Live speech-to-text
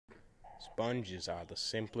Sponges are the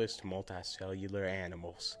simplest multicellular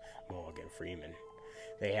animals, Morgan Freeman.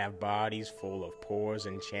 They have bodies full of pores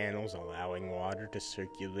and channels allowing water to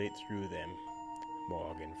circulate through them,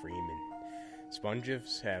 Morgan Freeman.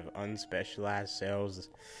 Sponges have unspecialized cells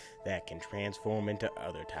that can transform into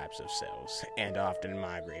other types of cells and often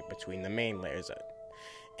migrate between the main layers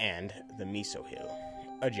and the mesohyl,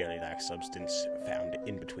 a jelly-like substance found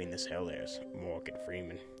in between the cell layers, Morgan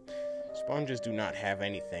Freeman. Sponges do not have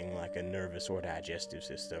anything like a nervous or digestive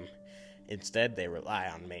system. Instead, they rely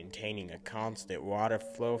on maintaining a constant water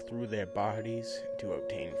flow through their bodies to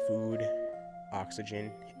obtain food,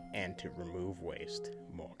 oxygen, and to remove waste,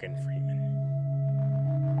 Morgan Freeman.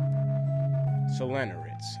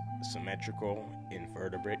 Solenorids, symmetrical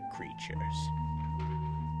invertebrate creatures.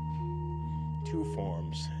 Two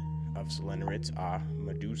forms of solenorids are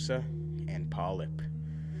medusa and polyp.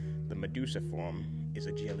 The medusa form is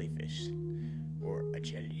a jellyfish, or a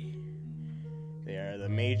jelly. They are the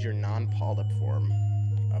major non-polyp form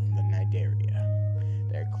of the Cnidaria.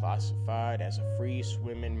 They are classified as a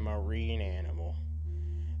free-swimming marine animal.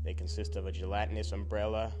 They consist of a gelatinous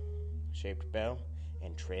umbrella-shaped bell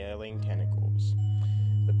and trailing tentacles.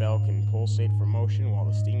 The bell can pulsate for motion, while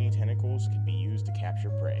the stinging tentacles can be used to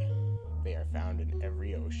capture prey. They are found in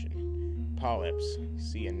every ocean. Polyps,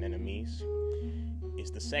 sea anemones, is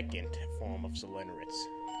the second form of solenorids.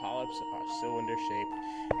 Polyps are cylinder-shaped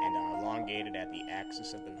and are elongated at the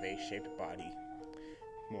axis of the vase-shaped body,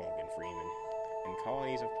 Morgan Freeman. In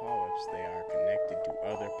colonies of polyps, they are connected to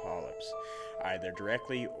other polyps, either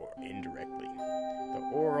directly or indirectly. The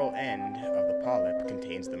oral end of the polyp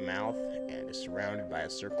contains the mouth and is surrounded by a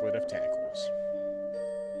circlet of tentacles.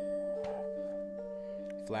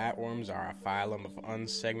 Flatworms are a phylum of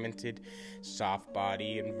unsegmented,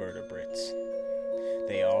 soft-body invertebrates.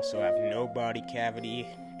 They also have no body cavity,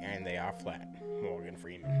 and they are flat, Morgan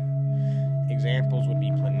Freeman. Examples would be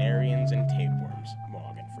planarians and tapeworms,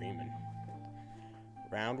 Morgan Freeman.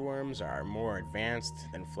 Roundworms are more advanced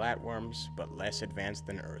than flatworms, but less advanced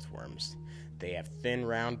than earthworms. They have thin,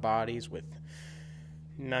 round bodies with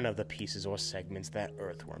none of the pieces or segments that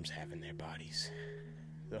earthworms have in their bodies.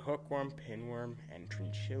 The hookworm, pinworm, and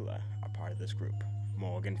chinchilla are part of this group,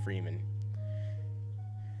 Morgan Freeman.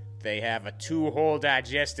 They have a 2-hole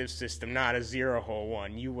digestive system, not a 0-hole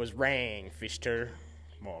one. You was wrong, Fichter,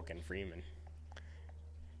 Morgan Freeman.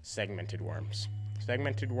 Segmented worms.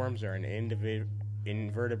 Segmented worms are an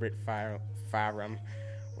invertebrate phylum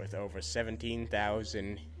with over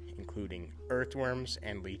 17,000, including earthworms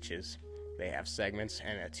and leeches. They have segments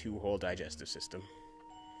and a 2-hole digestive system.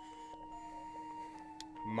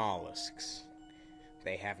 Mollusks.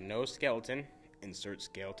 They have no skeleton. Insert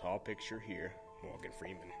scale tall picture here, Morgan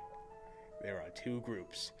Freeman. There are 2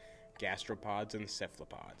 groups, gastropods and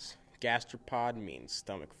cephalopods. Gastropod means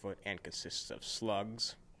stomach foot and consists of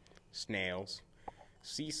slugs, snails,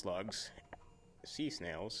 sea slugs, sea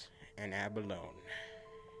snails, and abalone.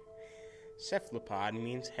 Cephalopod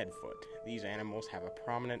means head foot. These animals have a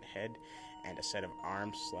prominent head and a set of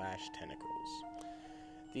arms/tentacles.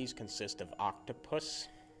 These consist of octopus,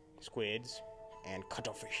 squids, and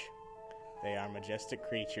cuttlefish. They are majestic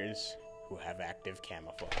creatures who have active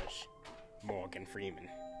camouflage. Morgan Freeman.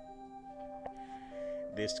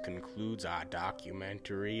 This concludes our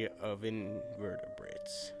documentary of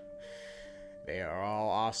invertebrates. They are all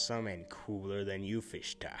awesome and cooler than you,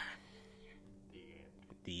 Fichter.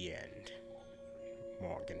 The end.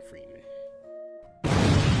 Morgan Freeman.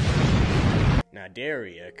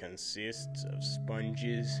 Cnidaria consists of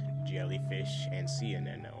sponges, jellyfish, and sea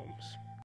anemones.